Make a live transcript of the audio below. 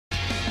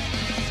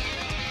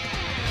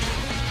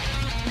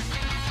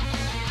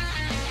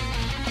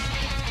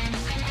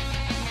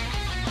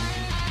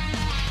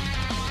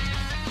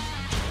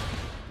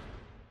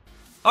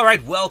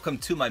Alright, welcome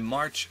to my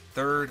March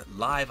 3rd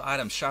live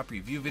item shop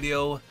review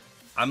video.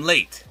 I'm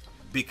late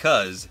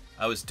because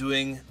I was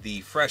doing the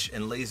Fresh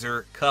and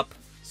Laser Cup,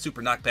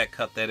 Super Knockback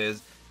Cup that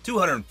is,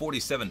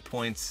 247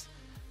 points.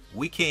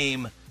 We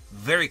came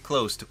very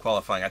close to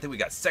qualifying. I think we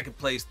got 2nd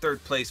place,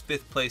 3rd place,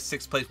 5th place,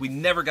 6th place. We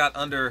never got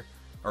under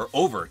or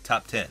over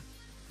top 10.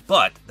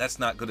 But that's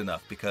not good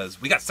enough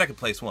because we got 2nd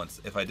place once,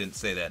 if I didn't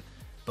say that.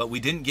 But we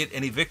didn't get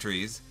any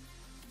victories.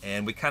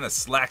 And we kind of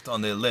slacked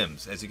on the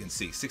limbs, as you can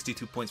see.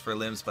 62 points for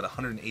limbs, but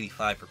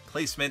 185 for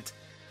placement.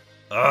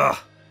 Ugh.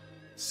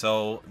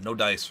 So, no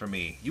dice for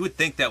me. You would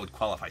think that would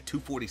qualify.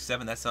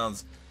 247, that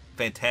sounds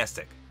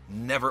fantastic.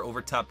 Never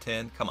over top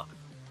 10, come on.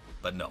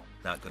 But no,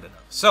 not good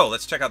enough. So,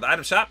 let's check out the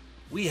item shop.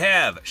 We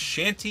have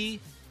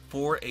Shanty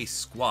For A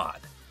Squad.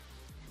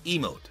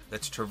 Emote,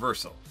 that's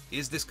traversal.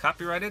 Is this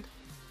copyrighted?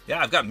 Yeah,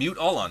 I've got mute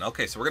all on.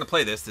 Okay, so we're going to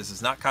play this. This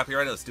is not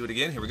copyrighted. Let's do it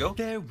again. Here we go.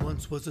 There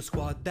once was a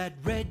squad that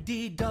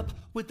readied up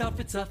with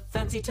outfits a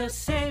fancy to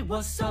say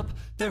what's up.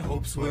 Their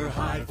hopes were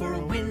high for a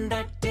win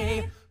that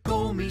day.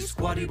 Go me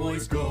squatty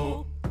boys,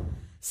 go.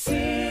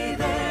 See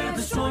there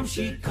the storm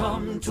she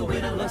come to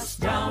whittle us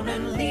down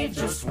and leave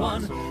just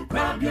one.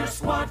 Grab your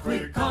squad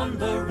quick on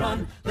the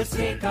run. Let's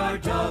take our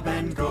dub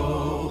and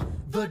go.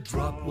 The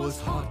drop was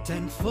hot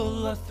and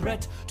full of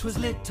threat. 'Twas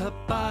lit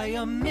up by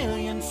a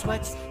million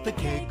sweats. The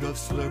keg of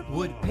slurp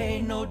would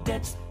pay no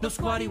debts. No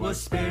squatty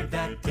was spared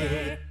that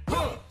day.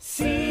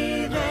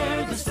 See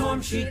there the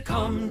storm she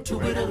come to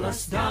whittle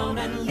us down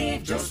and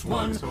leave just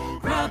one.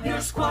 Grab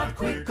your squad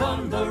quick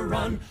on the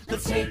run.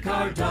 Let's take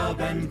our dub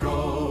and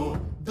go.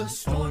 The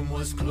storm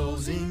was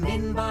closing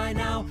in by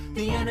now.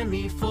 The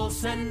enemy full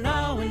send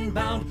now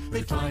inbound.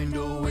 They find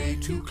a way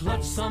to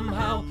clutch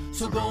somehow.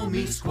 So go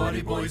me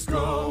squatty boys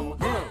go.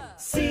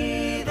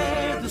 See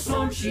there the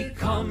storm she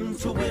come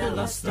to whittle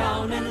us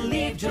down and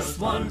leave just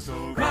one.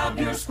 Grab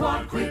your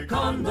squad quick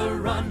on the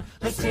run.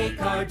 Let's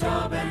take our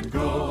dub and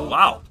go.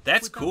 Wow,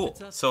 that's cool.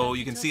 So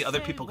you can see other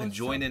people can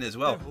join in as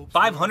well.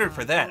 500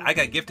 for that. I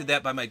got gifted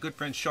that by my good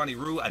friend Shawnee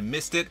Rue. I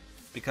missed it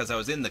because I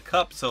was in the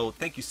cup, so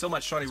thank you so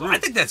much, Shawnee Rue. I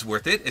think that's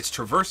worth it. It's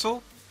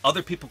traversal.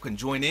 Other people can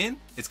join in.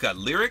 It's got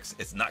lyrics.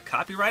 It's not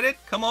copyrighted.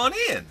 Come on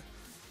in.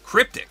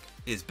 Cryptic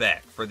is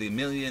back for the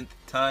millionth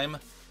time.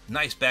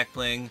 Nice back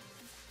bling.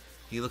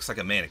 He looks like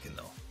a mannequin,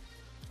 though.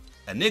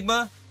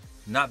 Enigma,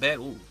 not bad.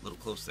 Ooh, a little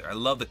close there. I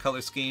love the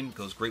color scheme.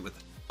 Goes great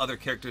with other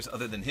characters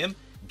other than him.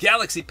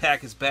 Galaxy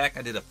Pack is back.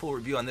 I did a full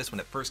review on this when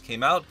it first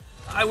came out.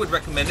 I would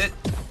recommend it.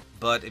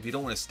 But if you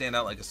don't want to stand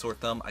out like a sore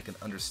thumb, I can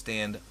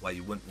understand why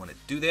you wouldn't want to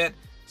do that.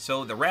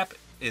 So the wrap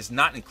is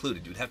not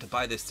included. You'd have to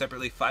buy this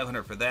separately.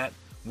 500 for that.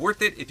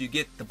 Worth it if you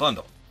get the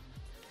bundle.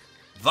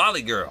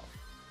 Volley Girl.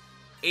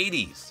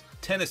 80s.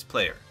 Tennis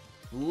player.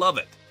 Love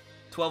it.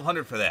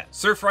 1200 for that.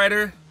 Surf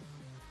Rider.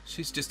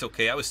 She's just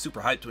okay. I was super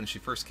hyped when she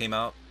first came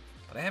out.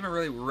 But I haven't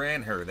really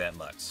ran her that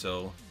much.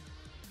 So,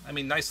 I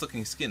mean, nice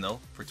looking skin though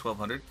for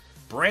 1200.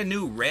 Brand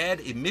new Rad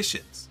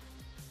Emissions.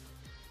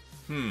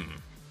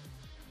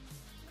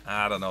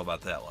 I don't know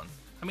about that one.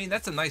 I mean,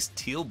 that's a nice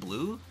teal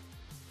blue.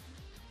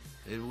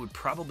 It would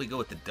probably go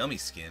with the dummy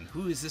skin.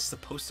 Who is this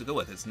supposed to go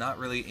with? It's not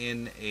really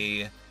in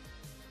a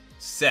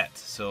set,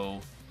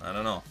 so I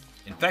don't know.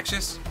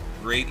 Infectious,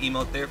 great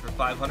emote there for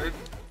 500.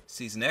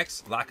 Season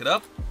X, lock it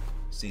up.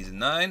 Season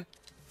 9,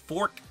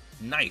 fork,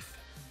 knife.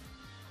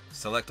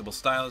 Selectable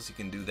styles, you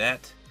can do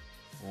that.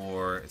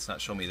 Or it's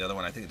not showing me the other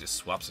one. I think it just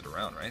swaps it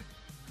around, right?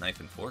 Knife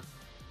and fork.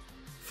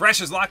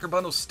 Fresh's Locker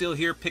Bundle's still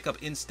here. Pick up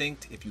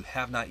Instinct if you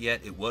have not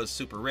yet. It was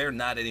super rare,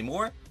 not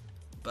anymore.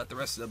 But the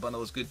rest of the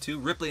bundle is good too.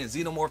 Ripley and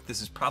Xenomorph,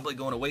 this is probably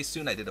going away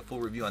soon. I did a full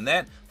review on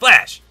that.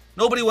 Flash!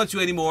 Nobody wants you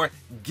anymore.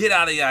 Get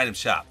out of the item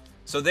shop.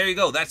 So there you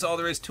go. That's all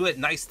there is to it.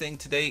 Nice thing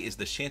today is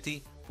the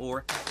Shanty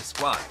For A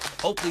Squad.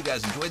 Hopefully you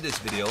guys enjoyed this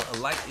video. A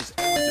like is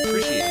always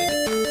appreciated.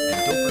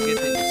 And don't forget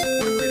that your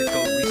Support-A-Creator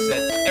Code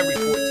resets every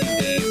 14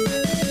 days.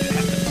 You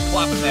have to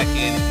plop it back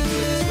in. If you do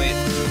it this way,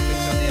 it's just fix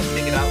on them,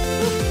 take it out.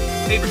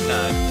 Favorite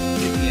time,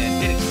 hit the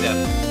end, hit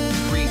accept.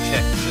 Green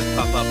check should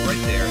pop up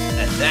right there.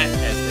 And that,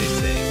 as